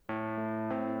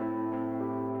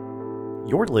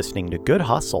You're listening to Good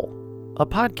Hustle, a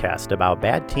podcast about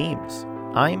bad teams.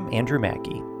 I'm Andrew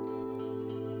Mackey.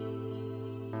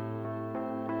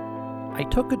 I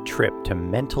took a trip to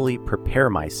mentally prepare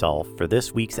myself for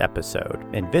this week's episode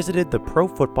and visited the Pro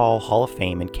Football Hall of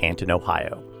Fame in Canton,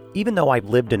 Ohio. Even though I've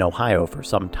lived in Ohio for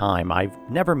some time, I've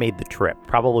never made the trip,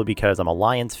 probably because I'm a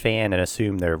Lions fan and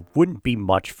assumed there wouldn't be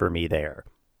much for me there.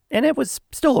 And it was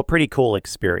still a pretty cool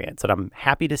experience, and I'm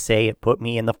happy to say it put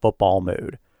me in the football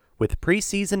mood. With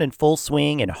preseason in full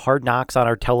swing and Hard Knocks on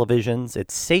our televisions,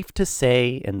 it's safe to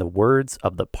say, in the words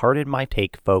of the Pardon My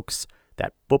Take folks,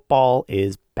 that football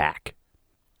is back.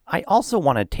 I also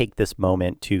want to take this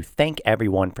moment to thank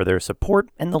everyone for their support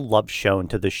and the love shown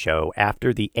to the show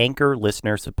after the Anchor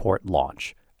listener support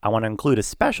launch. I want to include a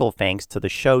special thanks to the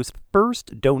show's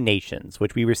first donations,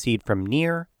 which we received from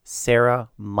Near, Sarah,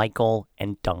 Michael,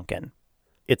 and Duncan.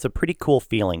 It's a pretty cool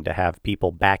feeling to have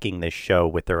people backing this show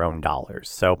with their own dollars.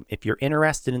 So if you're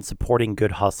interested in supporting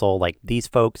Good Hustle like these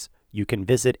folks, you can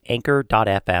visit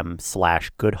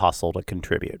anchor.fm/goodhustle to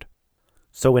contribute.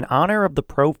 So in honor of the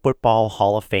Pro Football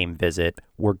Hall of Fame visit,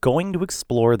 we're going to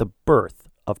explore the birth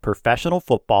of professional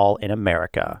football in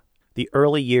America. The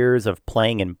early years of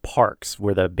playing in parks,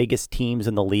 where the biggest teams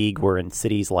in the league were in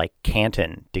cities like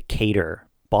Canton, Decatur,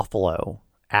 Buffalo,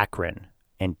 Akron,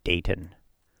 and Dayton.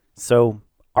 So,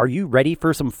 are you ready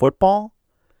for some football?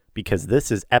 Because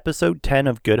this is episode 10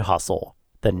 of Good Hustle,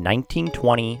 the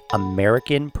 1920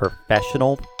 American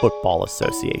Professional Football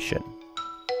Association.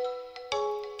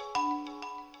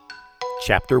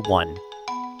 Chapter 1,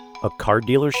 A Car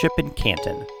Dealership in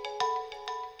Canton.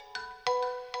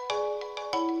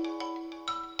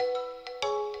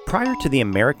 Prior to the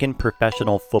American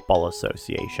Professional Football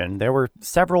Association, there were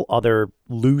several other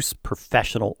loose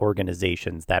professional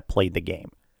organizations that played the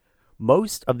game.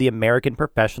 Most of the American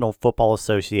Professional Football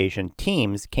Association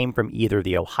teams came from either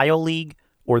the Ohio League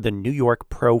or the New York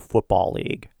Pro Football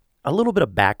League. A little bit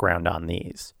of background on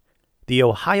these. The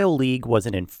Ohio League was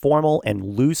an informal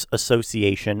and loose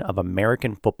association of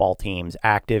American football teams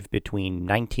active between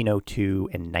 1902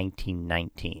 and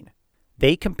 1919.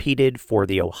 They competed for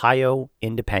the Ohio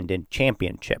Independent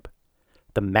Championship.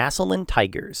 The Massillon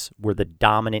Tigers were the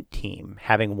dominant team,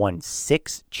 having won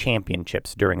 6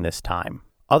 championships during this time.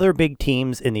 Other big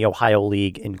teams in the Ohio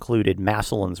League included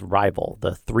Massillon's rival,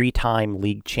 the 3-time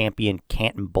league champion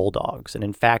Canton Bulldogs, and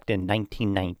in fact in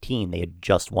 1919 they had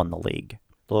just won the league.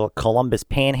 The Columbus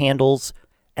Panhandles,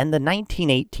 and the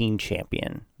 1918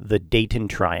 champion, the Dayton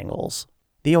Triangles.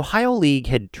 The Ohio League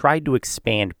had tried to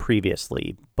expand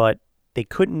previously, but they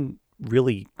couldn't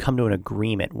really come to an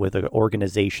agreement with an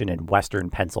organization in Western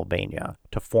Pennsylvania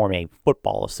to form a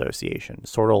football association,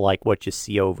 sort of like what you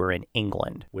see over in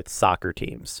England with soccer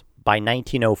teams. By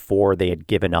 1904, they had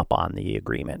given up on the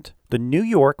agreement. The New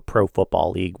York Pro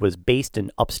Football League was based in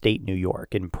upstate New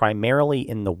York and primarily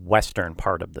in the western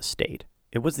part of the state.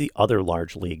 It was the other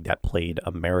large league that played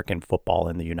American football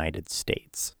in the United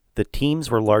States. The teams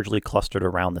were largely clustered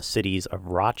around the cities of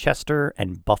Rochester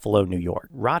and Buffalo, New York.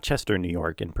 Rochester, New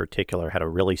York in particular had a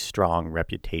really strong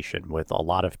reputation with a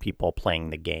lot of people playing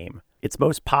the game. Its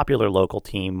most popular local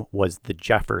team was the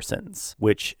Jeffersons,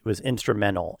 which was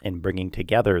instrumental in bringing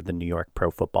together the New York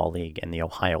Pro Football League and the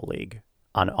Ohio League.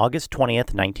 On August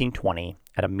 20th, 1920,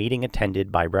 at a meeting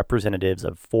attended by representatives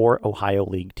of 4 Ohio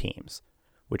League teams,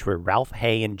 which were Ralph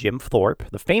Hay and Jim Thorpe,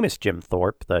 the famous Jim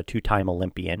Thorpe, the 2-time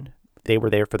Olympian. They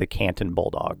were there for the Canton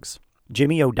Bulldogs.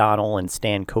 Jimmy O'Donnell and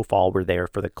Stan Kofall were there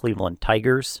for the Cleveland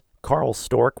Tigers. Carl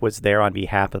Stork was there on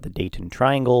behalf of the Dayton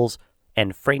Triangles.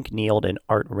 And Frank Neild and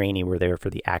Art Rainey were there for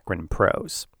the Akron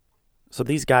Pros. So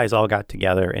these guys all got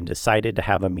together and decided to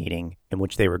have a meeting in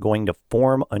which they were going to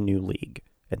form a new league.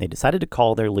 And they decided to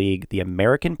call their league the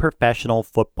American Professional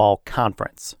Football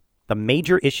Conference. The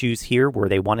major issues here were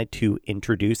they wanted to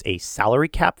introduce a salary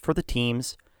cap for the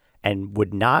teams and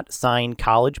would not sign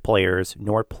college players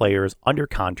nor players under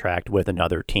contract with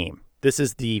another team. This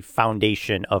is the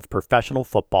foundation of professional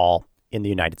football in the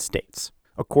United States.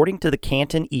 According to the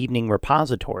Canton Evening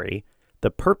Repository, the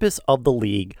purpose of the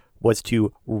league was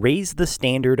to raise the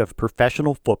standard of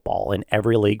professional football in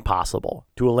every league possible,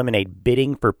 to eliminate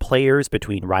bidding for players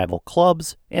between rival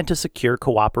clubs, and to secure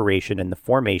cooperation in the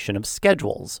formation of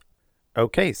schedules.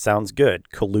 Okay, sounds good.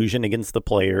 Collusion against the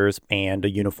players and a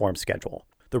uniform schedule.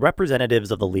 The representatives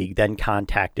of the league then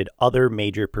contacted other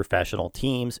major professional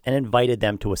teams and invited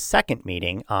them to a second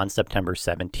meeting on September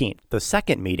 17th. The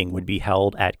second meeting would be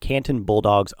held at Canton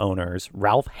Bulldogs owners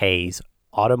Ralph Hay's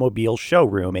automobile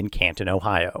showroom in Canton,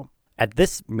 Ohio. At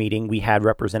this meeting, we had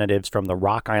representatives from the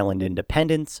Rock Island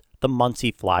Independents, the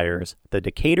Muncie Flyers, the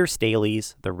Decatur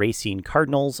Staleys, the Racine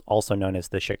Cardinals, also known as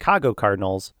the Chicago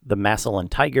Cardinals, the Massillon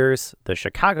Tigers, the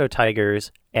Chicago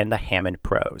Tigers, and the Hammond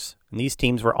Pros. And these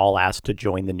teams were all asked to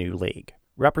join the new league.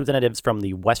 Representatives from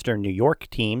the Western New York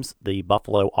teams, the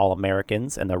Buffalo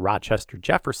All-Americans and the Rochester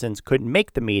Jeffersons, couldn't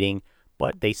make the meeting,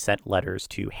 but they sent letters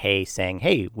to Hay saying,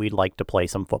 hey, we'd like to play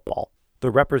some football. The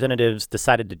representatives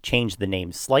decided to change the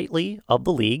name slightly of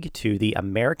the league to the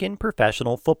American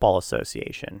Professional Football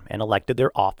Association and elected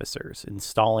their officers,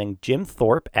 installing Jim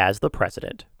Thorpe as the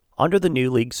president. Under the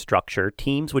new league structure,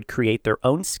 teams would create their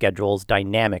own schedules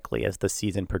dynamically as the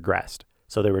season progressed,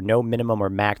 so there were no minimum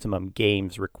or maximum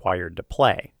games required to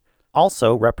play.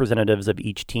 Also, representatives of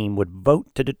each team would vote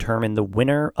to determine the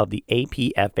winner of the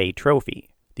APFA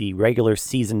trophy. The regular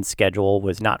season schedule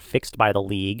was not fixed by the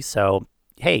league, so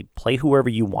hey, play whoever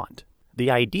you want.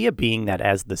 The idea being that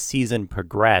as the season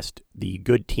progressed, the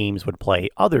good teams would play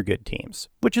other good teams,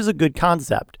 which is a good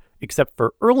concept, except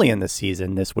for early in the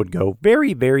season, this would go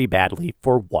very, very badly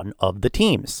for one of the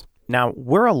teams. Now,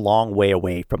 we're a long way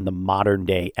away from the modern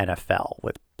day NFL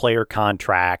with player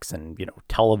contracts and,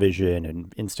 television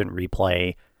and instant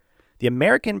replay. The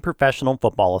American Professional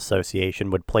Football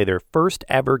Association would play their first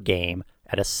ever game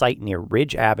at a site near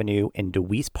Ridge Avenue and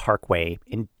Deweese Parkway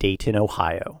in Dayton,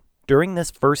 Ohio. During this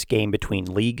first game between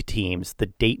league teams, the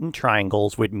Dayton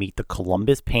Triangles would meet the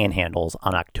Columbus Panhandles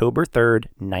on October 3rd,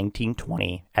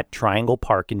 1920 at Triangle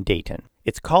Park in Dayton.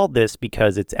 It's called this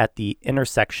because it's at the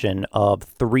intersection of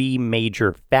three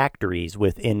major factories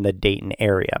within the Dayton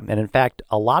area. And in fact,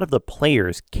 a lot of the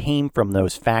players came from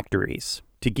those factories.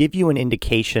 To give you an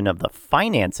indication of the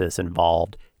finances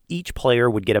involved, each player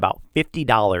would get about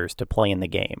 $50 to play in the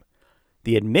game.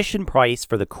 The admission price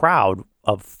for the crowd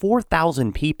of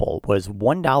 4,000 people was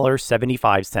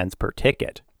 $1.75 per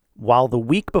ticket. While the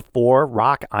week before,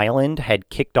 Rock Island had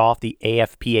kicked off the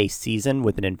AFPA season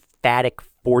with an emphatic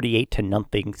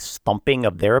 48-0 thumping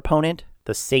of their opponent,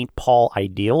 the St. Paul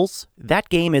Ideals, that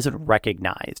game isn't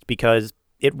recognized because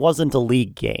it wasn't a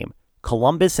league game.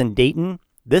 Columbus and Dayton,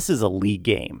 this is a league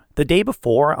game. The day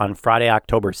before, on Friday,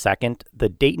 October 2nd, the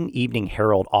Dayton Evening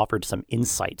Herald offered some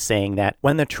insight, saying that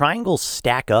when the Triangles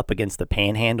stack up against the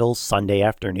Panhandles Sunday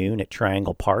afternoon at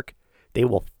Triangle Park, they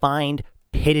will find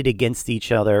pitted against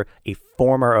each other a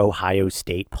former Ohio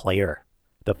State player.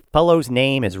 The fellow's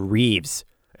name is Reeves.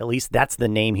 At least that's the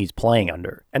name he's playing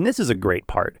under. And this is a great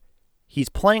part. He's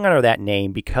playing under that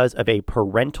name because of a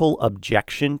parental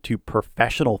objection to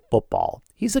professional football.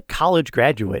 He's a college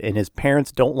graduate and his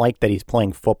parents don't like that he's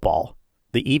playing football.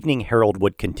 The Evening Herald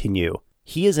would continue.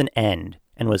 He is an end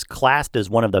and was classed as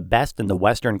one of the best in the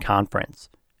Western Conference.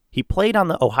 He played on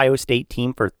the Ohio State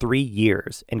team for 3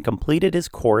 years and completed his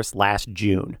course last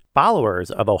June.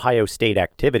 Followers of Ohio State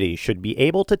activity should be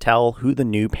able to tell who the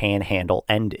new Panhandle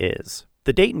end is.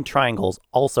 The Dayton Triangles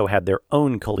also had their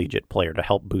own collegiate player to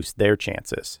help boost their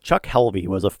chances. Chuck Helvey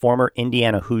was a former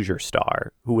Indiana Hoosier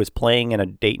star who was playing in a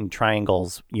Dayton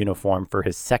Triangles uniform for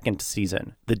his second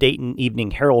season. The Dayton Evening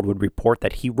Herald would report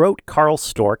that he wrote Carl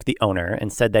Stork, the owner,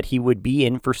 and said that he would be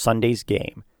in for Sunday's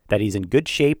game, that he's in good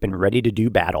shape and ready to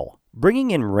do battle. Bringing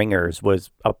in ringers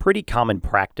was a pretty common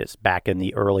practice back in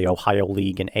the early Ohio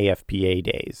League and AFPA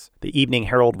days. The Evening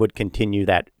Herald would continue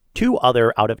that 2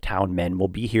 other out-of-town men will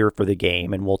be here for the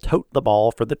game and will tote the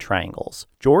ball for the Triangles.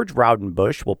 George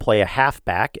Raudenbush will play a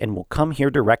halfback and will come here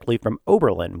directly from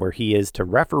Oberlin, where he is to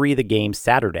referee the game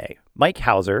Saturday. Mike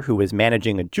Hauser, who is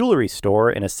managing a jewelry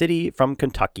store in a city from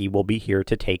Kentucky, will be here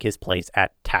to take his place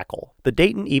at tackle. The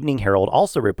Dayton Evening Herald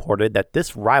also reported that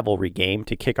this rivalry game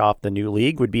to kick off the new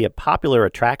league would be a popular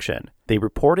attraction. They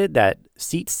reported that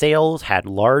seat sales had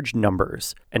large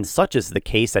numbers, and such is the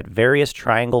case at various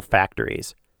Triangle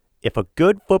factories. If a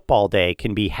good football day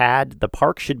can be had, the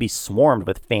park should be swarmed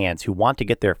with fans who want to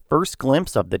get their first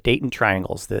glimpse of the Dayton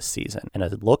Triangles this season and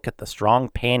a look at the strong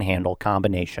Panhandle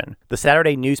combination. The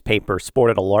Saturday newspaper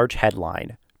sported a large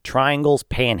headline, Triangles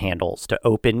Panhandles to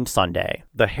open Sunday.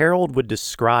 The Herald would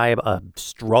describe a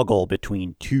struggle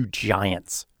between 2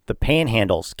 giants. The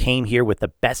Panhandles came here with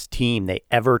the best team they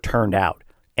ever turned out,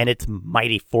 and it's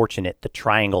mighty fortunate the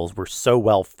Triangles were so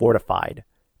well fortified.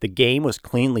 The game was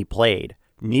cleanly played,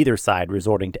 neither side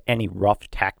resorting to any rough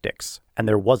tactics, and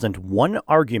there wasn't one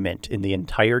argument in the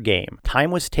entire game.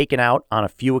 Time was taken out on a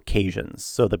few occasions,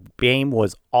 so the game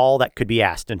was all that could be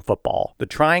asked in football. The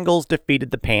Triangles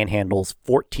defeated the Panhandles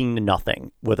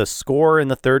 14-0, with a score in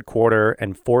the third quarter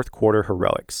and fourth quarter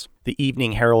heroics. The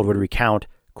Evening Herald would recount,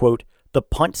 quote, "The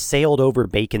punt sailed over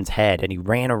Bacon's head and he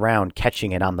ran around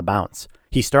catching it on the bounce.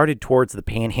 He started towards the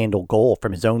Panhandle goal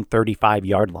from his own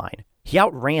 35-yard line. He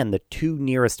outran the two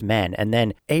nearest men, and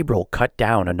then Abril cut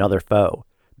down another foe.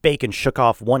 Bacon shook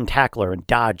off one tackler and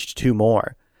dodged two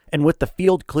more. And with the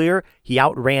field clear, he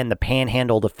outran the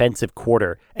Panhandle defensive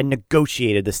quarter and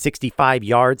negotiated the 65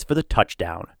 yards for the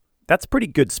touchdown. That's pretty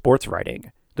good sports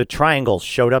writing. The Triangles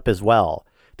showed up as well.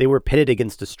 They were pitted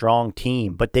against a strong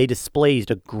team, but they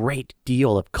displayed a great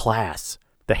deal of class.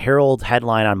 The Herald's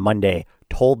headline on Monday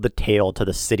told the tale to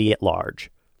the city at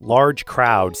large. Large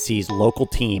crowd sees local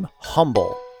team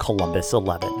humble Columbus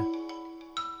 11.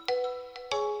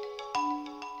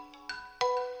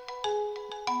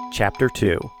 Chapter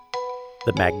 2.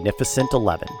 The Magnificent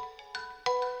 11.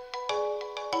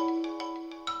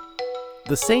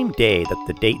 The same day that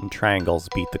the Dayton Triangles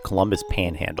beat the Columbus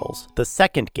Panhandles, the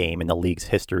second game in the league's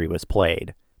history was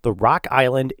played. The Rock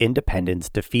Island Independents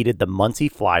defeated the Muncie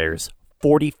Flyers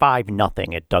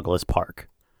 45-0 at Douglas Park.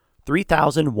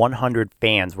 3,100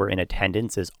 fans were in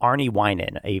attendance as Arnie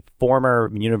Winan, a former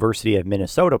University of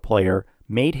Minnesota player,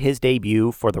 made his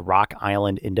debut for the Rock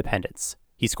Island Independents.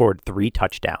 He scored 3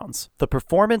 touchdowns. The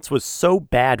performance was so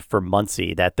bad for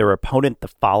Muncie that their opponent the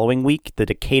following week, the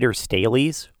Decatur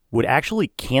Staleys, would actually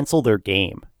cancel their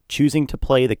game, choosing to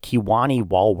play the Kewanee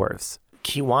Walworths.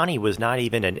 Kewanee was not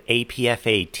even an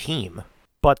APFA team,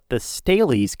 but the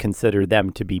Staleys considered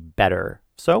them to be better,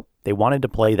 so they wanted to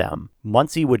play them.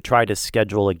 Muncie would try to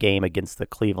schedule a game against the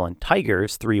Cleveland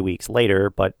Tigers 3 weeks later,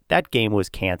 but that game was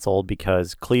canceled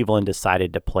because Cleveland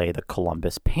decided to play the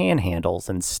Columbus Panhandles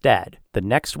instead. The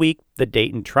next week, the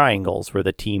Dayton Triangles were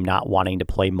the team not wanting to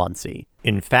play Muncie.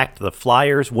 In fact, the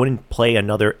Flyers wouldn't play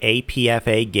another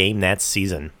APFA game that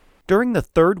season. During the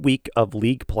third week of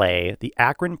league play, the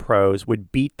Akron Pros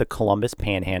would beat the Columbus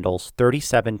Panhandles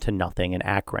 37-0 in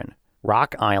Akron.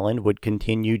 Rock Island would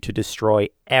continue to destroy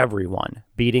everyone,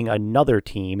 beating another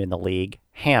team in the league,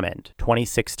 Hammond,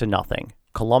 26-0.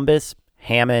 Columbus,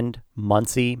 Hammond,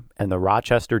 Muncie, and the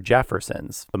Rochester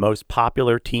Jeffersons, the most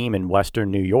popular team in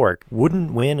Western New York,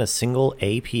 wouldn't win a single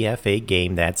APFA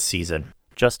game that season.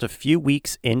 Just a few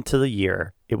weeks into the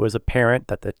year, it was apparent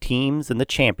that the teams in the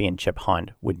championship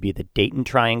hunt would be the Dayton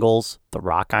Triangles, the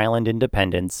Rock Island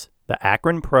Independents, the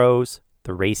Akron Pros,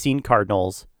 the Racine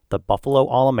Cardinals, the Buffalo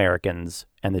All-Americans,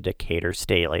 and the Decatur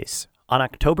Staleys. On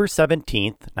October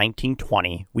 17,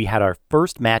 1920, we had our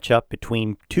first matchup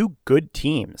between two good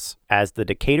teams, as the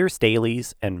Decatur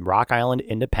Staleys and Rock Island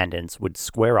Independents would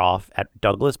square off at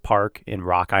Douglas Park in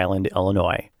Rock Island,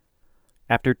 Illinois.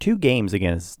 After 2 games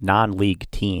against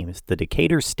non-league teams, the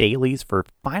Decatur Staleys were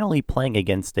finally playing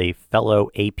against a fellow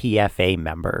APFA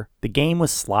member. The game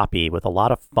was sloppy with a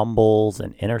lot of fumbles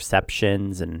and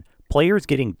interceptions and players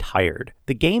getting tired.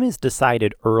 The game is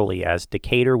decided early as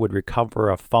Decatur would recover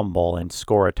a fumble and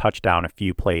score a touchdown a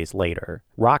few plays later.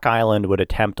 Rock Island would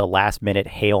attempt a last-minute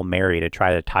Hail Mary to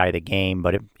try to tie the game,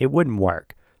 but it wouldn't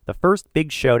work. The first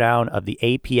big showdown of the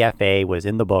APFA was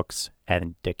in the books,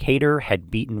 and Decatur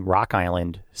had beaten Rock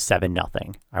Island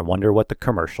 7-0. I wonder what the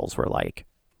commercials were like.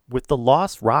 With the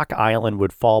loss, Rock Island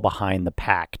would fall behind the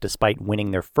pack despite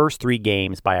winning their first 3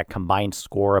 games by a combined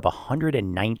score of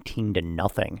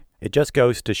 119-0. It just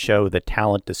goes to show the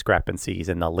talent discrepancies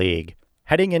in the league.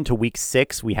 Heading into week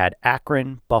 6, we had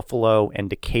Akron, Buffalo, and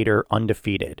Decatur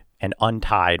undefeated and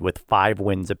untied with 5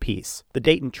 wins apiece. The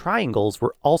Dayton Triangles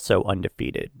were also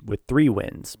undefeated with 3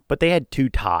 wins, but they had 2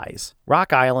 ties.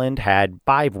 Rock Island had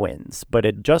 5 wins, but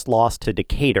had just lost to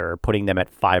Decatur, putting them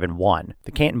at 5-1.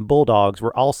 The Canton Bulldogs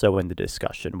were also in the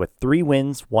discussion with 3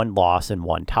 wins, 1 loss, and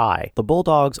 1 tie. The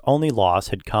Bulldogs' only loss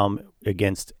had come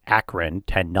against Akron,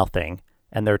 10-0,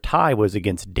 and their tie was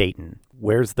against Dayton.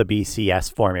 Where's the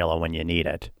BCS formula when you need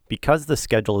it? Because the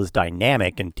schedule is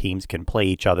dynamic and teams can play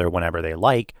each other whenever they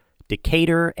like,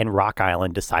 Decatur and Rock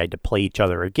Island decide to play each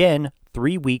other again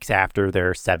 3 weeks after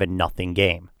their 7-0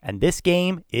 game. And this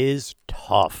game is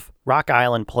tough. Rock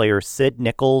Island players Sid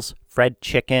Nichols, Fred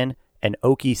Chicken, and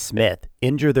Okie Smith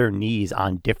injure their knees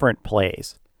on different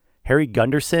plays. Harry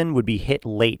Gunderson would be hit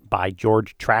late by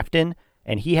George Trafton,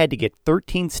 and he had to get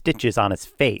 13 stitches on his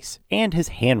face, and his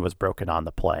hand was broken on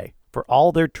the play. For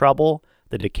all their trouble,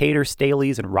 the Decatur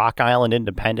Staleys and Rock Island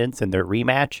Independents in their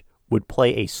rematch would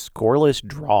play a scoreless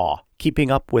draw. Keeping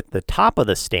up with the top of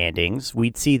the standings,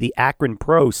 we'd see the Akron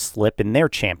Pros slip in their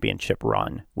championship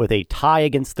run, with a tie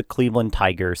against the Cleveland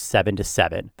Tigers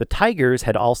 7-7. The Tigers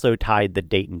had also tied the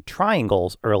Dayton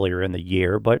Triangles earlier in the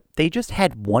year, but they just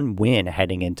had 1 win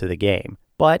heading into the game.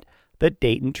 But the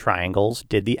Dayton Triangles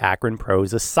did the Akron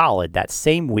Pros a solid that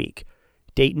same week.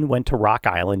 Dayton went to Rock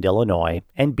Island, Illinois,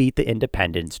 and beat the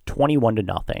Independents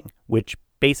 21-0, which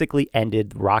basically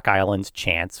ended Rock Island's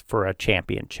chance for a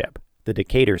championship. The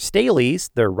Decatur Staleys,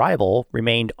 their rival,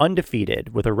 remained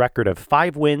undefeated with a record of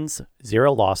 5 wins,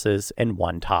 0 losses, and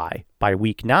 1 tie. By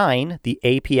week 9, the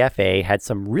APFA had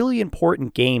some really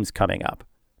important games coming up.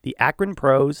 The Akron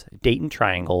Pros, Dayton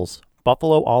Triangles,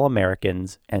 Buffalo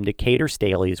All-Americans, and Decatur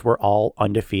Staleys were all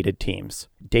undefeated teams.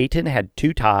 Dayton had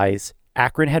 2 ties,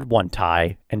 Akron had 1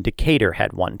 tie, and Decatur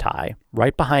had 1 tie.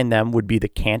 Right behind them would be the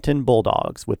Canton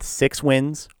Bulldogs with 6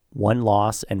 wins, 1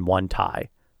 loss, and 1 tie.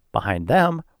 Behind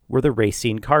them were the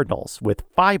Racine Cardinals with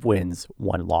 5 wins,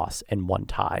 1 loss, and 1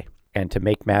 tie. And to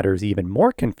make matters even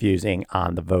more confusing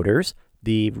on the voters,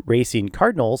 the Racine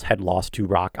Cardinals had lost to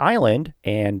Rock Island,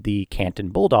 and the Canton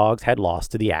Bulldogs had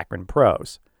lost to the Akron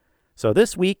Pros. So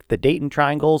this week, the Dayton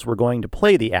Triangles were going to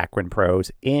play the Akron Pros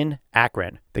in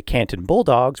Akron. The Canton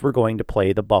Bulldogs were going to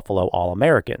play the Buffalo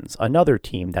All-Americans, another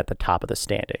team at the top of the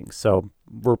standings. So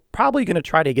we're probably going to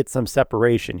try to get some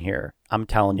separation here. I'm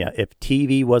telling you, if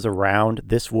TV was around,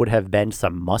 this would have been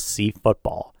some must-see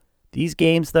football. These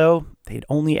games, though, they'd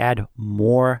only add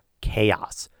more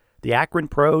chaos. The Akron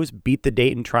Pros beat the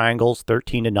Dayton Triangles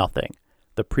 13-0.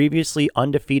 The previously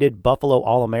undefeated Buffalo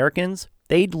All-Americans,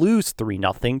 they'd lose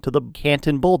 3-0 to the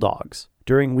Canton Bulldogs.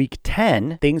 During week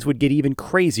 10, things would get even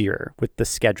crazier with the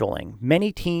scheduling.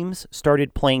 Many teams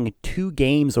started playing 2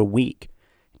 games a week.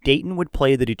 Dayton would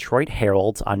play the Detroit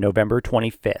Heralds on November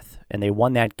 25th, and they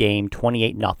won that game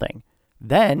 28-0.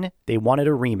 Then they wanted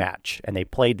a rematch, and they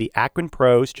played the Akron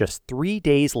Pros just 3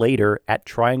 days later at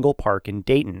Triangle Park in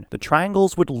Dayton. The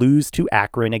Triangles would lose to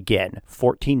Akron again,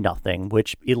 14-0,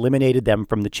 which eliminated them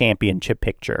from the championship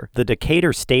picture. The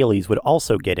Decatur Staleys would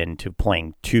also get into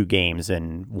playing 2 games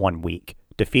in 1 week,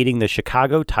 defeating the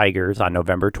Chicago Tigers on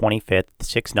November 25th,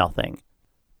 6-0.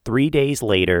 3 days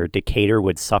later, Decatur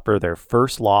would suffer their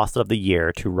first loss of the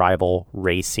year to rival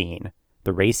Racine.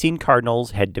 The Racine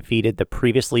Cardinals had defeated the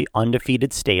previously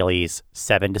undefeated Staleys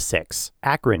 7-6.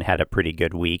 Akron had a pretty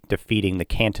good week, defeating the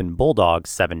Canton Bulldogs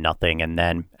 7-0, and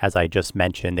then, as I just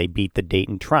mentioned, they beat the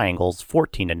Dayton Triangles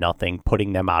 14-0,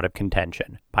 putting them out of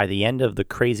contention. By the end of the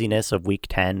craziness of Week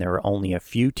 10, there were only a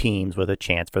few teams with a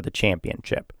chance for the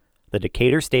championship. The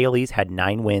Decatur Staleys had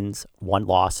 9 wins, 1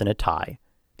 loss, and a tie.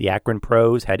 The Akron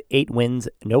Pros had 8 wins,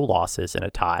 no losses, and a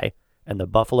tie. And the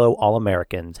Buffalo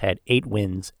All-Americans had 8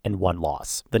 wins and 1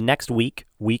 loss. The next week,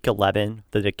 week 11,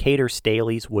 the Decatur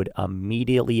Staleys would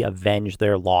immediately avenge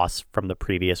their loss from the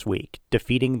previous week,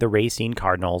 defeating the Racine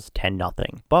Cardinals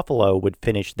 10-0. Buffalo would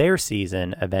finish their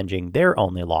season avenging their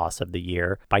only loss of the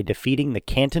year by defeating the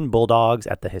Canton Bulldogs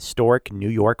at the historic New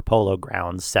York Polo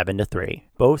Grounds 7-3.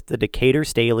 Both the Decatur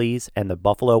Staleys and the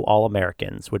Buffalo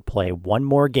All-Americans would play one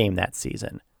more game that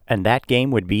season, and that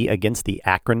game would be against the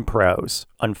Akron Pros.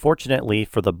 Unfortunately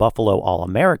for the Buffalo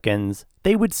All-Americans,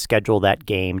 they would schedule that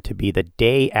game to be the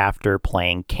day after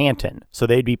playing Canton, so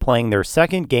they'd be playing their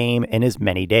second game in as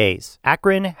many days.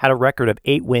 Akron had a record of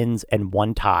 8 wins and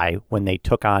 1 tie when they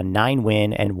took on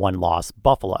 9-win and 1-loss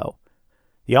Buffalo.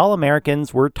 The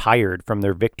All-Americans were tired from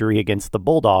their victory against the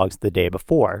Bulldogs the day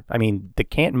before. The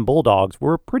Canton Bulldogs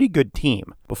were a pretty good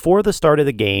team. Before the start of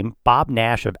the game, Bob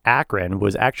Nash of Akron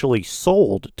was actually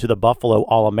sold to the Buffalo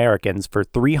All-Americans for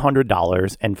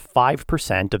 $300 and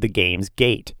 5% of the game's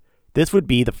gate. This would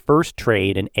be the first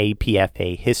trade in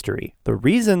APFA history. The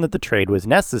reason that the trade was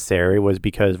necessary was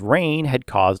because rain had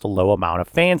caused a low amount of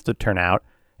fans to turn out,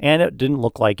 and it didn't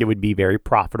look like it would be very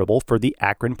profitable for the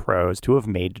Akron Pros to have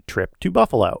made the trip to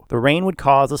Buffalo. The rain would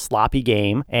cause a sloppy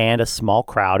game and a small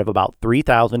crowd of about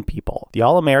 3,000 people. The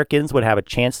All-Americans would have a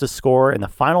chance to score in the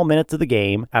final minutes of the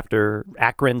game after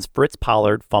Akron's Fritz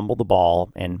Pollard fumbled the ball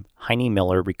and Heine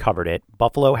Miller recovered it.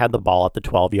 Buffalo had the ball at the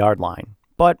 12-yard line.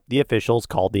 But the officials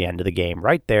called the end of the game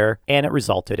right there, and it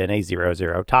resulted in a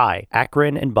 0-0 tie.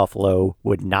 Akron and Buffalo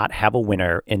would not have a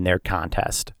winner in their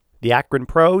contest. The Akron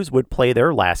Pros would play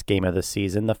their last game of the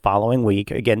season the following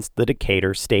week against the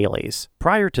Decatur Staleys.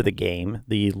 Prior to the game,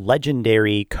 the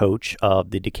legendary coach of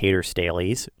the Decatur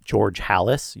Staleys, George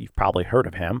Halas, you've probably heard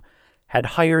of him, had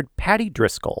hired Patty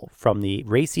Driscoll from the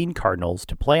Racine Cardinals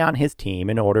to play on his team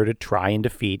in order to try and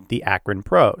defeat the Akron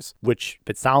Pros, which,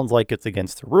 if it sounds like it's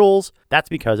against the rules, that's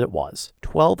because it was.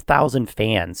 12,000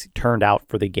 fans turned out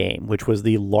for the game, which was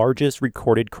the largest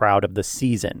recorded crowd of the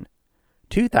season.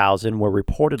 2,000 were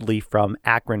reportedly from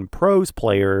Akron Pros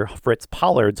player Fritz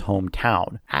Pollard's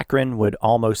hometown. Akron would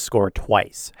almost score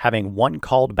twice, having one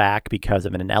called back because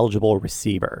of an ineligible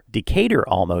receiver. Decatur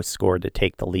almost scored to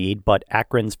take the lead, but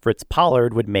Akron's Fritz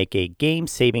Pollard would make a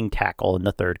game-saving tackle in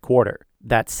the third quarter.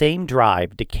 That same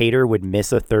drive, Decatur would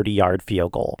miss a 30-yard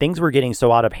field goal. Things were getting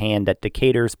so out of hand that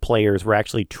Decatur's players were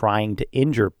actually trying to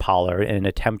injure Pollard in an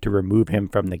attempt to remove him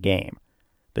from the game.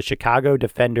 The Chicago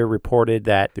Defender reported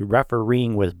that the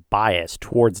refereeing was biased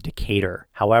towards Decatur.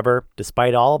 However,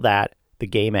 despite all of that, the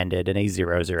game ended in a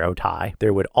 0-0 tie.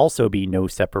 There would also be no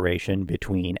separation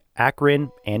between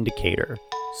Akron and Decatur.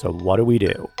 So what do we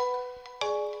do?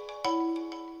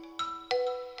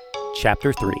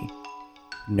 Chapter 3.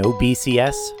 No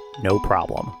BCS, no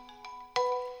problem.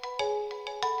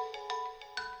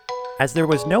 As there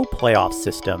was no playoff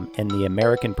system in the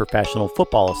American Professional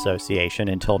Football Association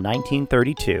until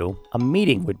 1932, a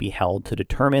meeting would be held to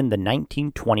determine the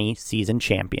 1920 season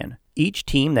champion. Each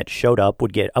team that showed up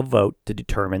would get a vote to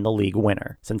determine the league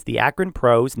winner. Since the Akron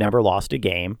Pros never lost a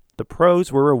game, the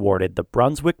Pros were awarded the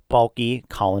Brunswick Balke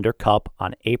Colander Cup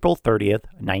on April 30th,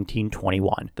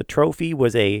 1921. The trophy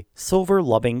was a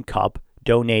silver-loving cup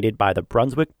donated by the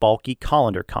Brunswick Balke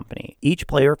Colander Company. Each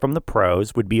player from the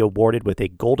Pros would be awarded with a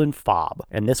golden fob,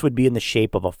 and this would be in the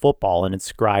shape of a football and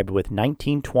inscribed with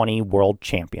 1920 World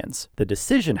Champions. The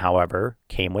decision, however,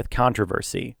 came with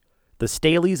controversy. The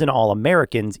Staleys and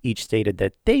All-Americans each stated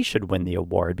that they should win the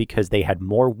award because they had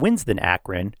more wins than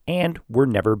Akron and were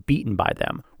never beaten by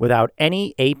them. Without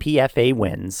any APFA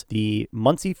wins, the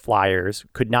Muncie Flyers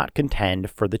could not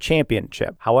contend for the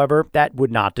championship. However, that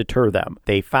would not deter them.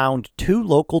 They found two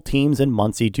local teams in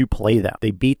Muncie to play them.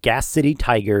 They beat Gas City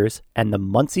Tigers and the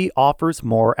Muncie Offers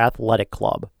More Athletic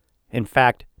Club. In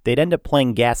fact, they'd end up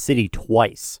playing Gas City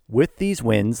twice. With these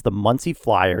wins, the Muncie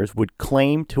Flyers would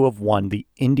claim to have won the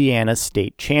Indiana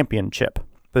State Championship.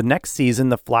 The next season,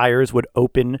 the Flyers would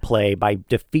open play by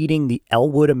defeating the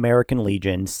Elwood American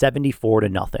Legion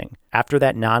 74-0. After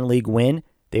that non-league win,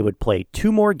 they would play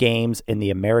two more games in the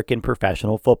American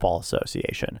Professional Football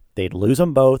Association. They'd lose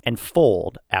them both and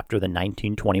fold after the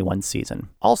 1921 season.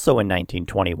 Also in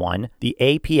 1921, the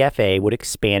APFA would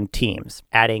expand teams,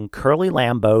 adding Curly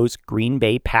Lambeau's Green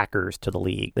Bay Packers to the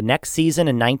league. The next season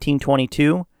in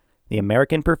 1922, the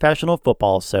American Professional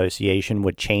Football Association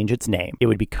would change its name. It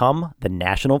would become the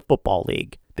National Football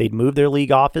League. They'd move their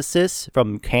league offices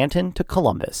from Canton to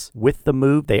Columbus. With the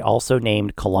move, they also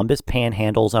named Columbus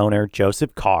Panhandle's owner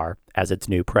Joseph Carr as its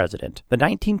new president. The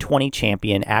 1920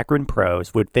 champion Akron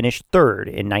Pros would finish third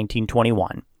in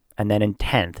 1921. And then in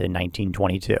 10th in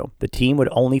 1922. The team would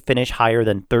only finish higher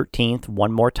than 13th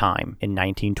one more time in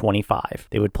 1925.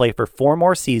 They would play for 4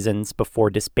 more seasons before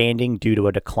disbanding due to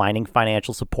a declining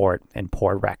financial support and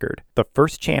poor record. The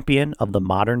first champion of the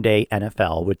modern-day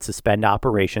NFL would suspend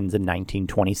operations in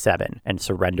 1927 and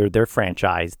surrendered their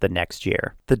franchise the next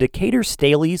year. The Decatur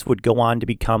Staleys would go on to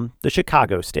become the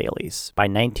Chicago Staleys. By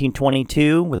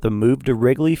 1922, with a move to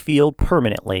Wrigley Field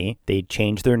permanently, they'd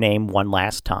change their name one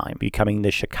last time, becoming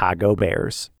the Chicago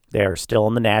Bears. They are still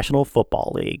in the National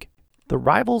Football League. The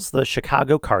rivals, the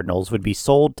Chicago Cardinals, would be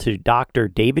sold to Dr.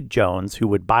 David Jones, who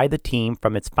would buy the team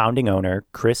from its founding owner,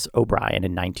 Chris O'Brien,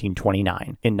 in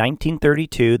 1929. In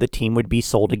 1932, the team would be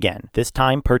sold again, this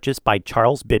time purchased by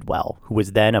Charles Bidwell, who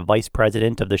was then a vice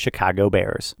president of the Chicago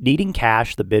Bears. Needing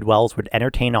cash, the Bidwells would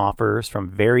entertain offers from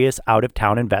various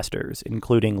out-of-town investors,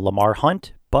 including Lamar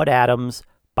Hunt, Bud Adams,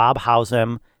 Bob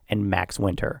Hausem, and Max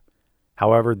Winter.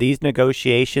 However, these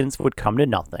negotiations would come to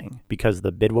nothing because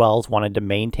the Bidwells wanted to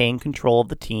maintain control of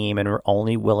the team and were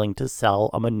only willing to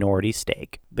sell a minority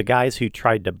stake. The guys who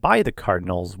tried to buy the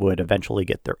Cardinals would eventually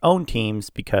get their own teams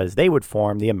because they would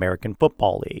form the American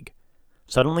Football League.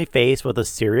 Suddenly faced with a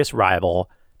serious rival,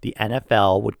 the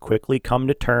NFL would quickly come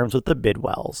to terms with the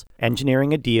Bidwells,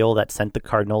 engineering a deal that sent the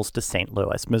Cardinals to St.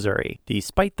 Louis, Missouri.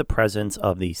 Despite the presence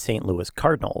of the St. Louis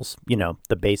Cardinals,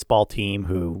 the baseball team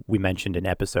who we mentioned in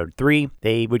episode 3,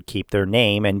 they would keep their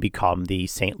name and become the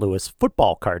St. Louis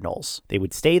Football Cardinals. They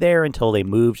would stay there until they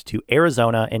moved to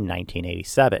Arizona in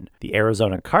 1987. The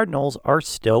Arizona Cardinals are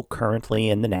still currently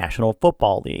in the National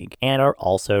Football League and are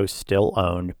also still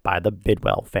owned by the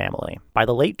Bidwell family. By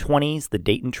the late 20s, the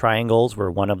Dayton Triangles were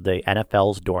one of the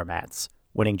NFL's doormats,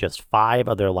 winning just 5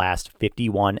 of their last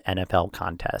 51 NFL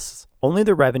contests. Only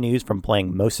the revenues from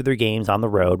playing most of their games on the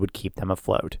road would keep them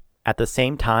afloat. At the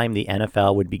same time, the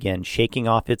NFL would begin shaking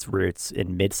off its roots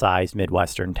in mid-sized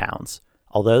Midwestern towns.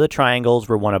 Although the Triangles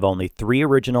were one of only 3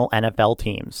 original NFL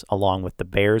teams, along with the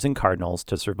Bears and Cardinals,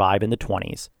 to survive in the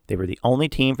 20s, they were the only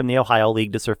team from the Ohio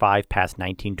League to survive past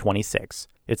 1926.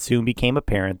 It soon became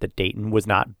apparent that Dayton was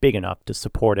not big enough to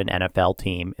support an NFL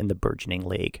team in the burgeoning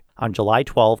league. On July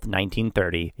 12,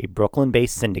 1930, a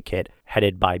Brooklyn-based syndicate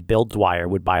headed by Bill Dwyer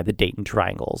would buy the Dayton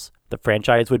Triangles. The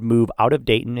franchise would move out of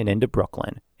Dayton and into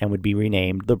Brooklyn, and would be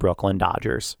renamed the Brooklyn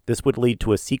Dodgers. This would lead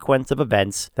to a sequence of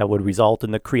events that would result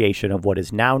in the creation of what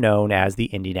is now known as the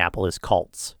Indianapolis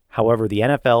Colts. However, the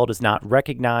NFL does not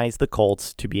recognize the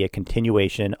Colts to be a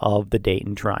continuation of the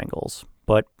Dayton Triangles.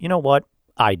 But you know what?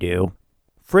 I do.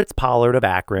 Fritz Pollard of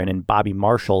Akron and Bobby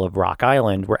Marshall of Rock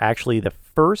Island were actually the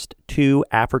first two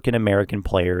African-American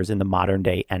players in the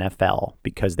modern-day NFL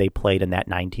because they played in that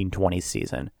 1920s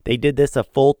season. They did this a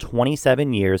full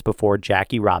 27 years before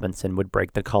Jackie Robinson would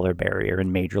break the color barrier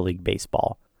in Major League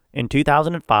Baseball. In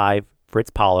 2005, Fritz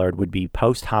Pollard would be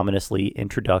posthumously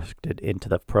introduced into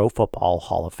the Pro Football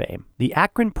Hall of Fame. The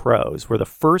Akron Pros were the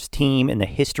first team in the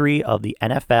history of the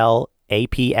NFL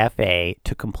APFA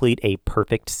to complete a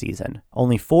perfect season.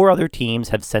 Only 4 other teams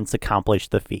have since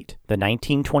accomplished the feat: the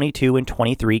 1922 and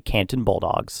 23 Canton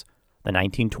Bulldogs, the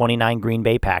 1929 Green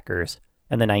Bay Packers,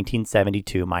 and the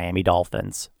 1972 Miami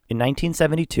Dolphins. In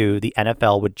 1972, the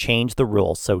NFL would change the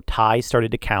rules so ties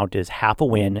started to count as half a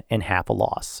win and half a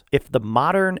loss. If the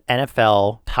modern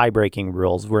NFL tie-breaking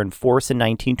rules were in force in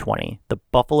 1920, the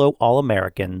Buffalo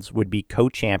All-Americans would be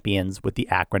co-champions with the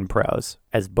Akron Pros.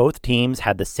 As both teams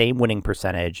had the same winning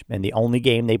percentage and the only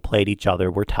game they played each other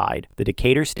were tied, the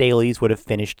Decatur Staleys would have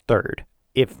finished third.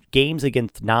 If games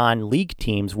against non-league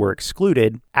teams were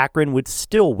excluded, Akron would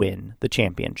still win the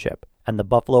championship, and the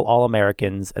Buffalo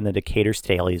All-Americans and the Decatur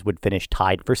Staleys would finish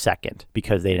tied for second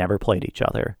because they never played each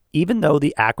other. Even though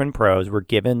the Akron Pros were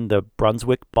given the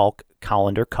Brunswick Bulk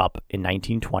Colander Cup in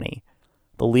 1920,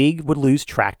 the league would lose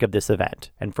track of this event,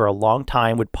 and for a long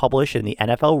time would publish in the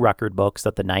NFL record books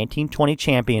that the 1920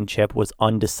 championship was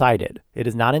undecided. It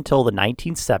is not until the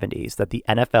 1970s that the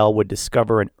NFL would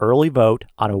discover an early vote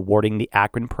on awarding the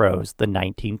Akron Pros the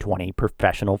 1920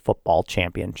 Professional Football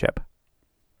Championship.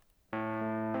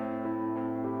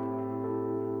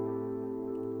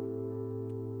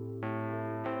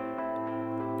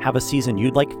 Have a season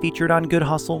you'd like featured on Good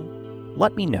Hustle?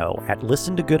 Let me know at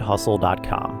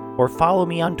listentogoodhustle.com or follow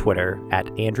me on Twitter at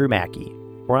Andrew Mackey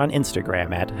or on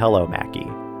Instagram at Hello Mackey,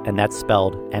 and that's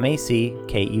spelled Mackey.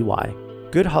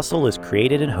 Good Hustle is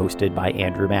created and hosted by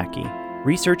Andrew Mackey.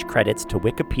 Research credits to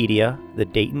Wikipedia, the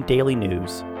Dayton Daily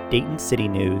News, Dayton City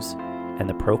News, and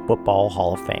the Pro Football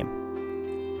Hall of Fame.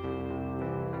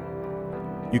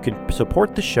 You can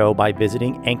support the show by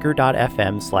visiting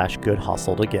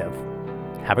anchor.fm/goodhustle to give.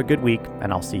 Have a good week,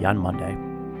 and I'll see you on Monday.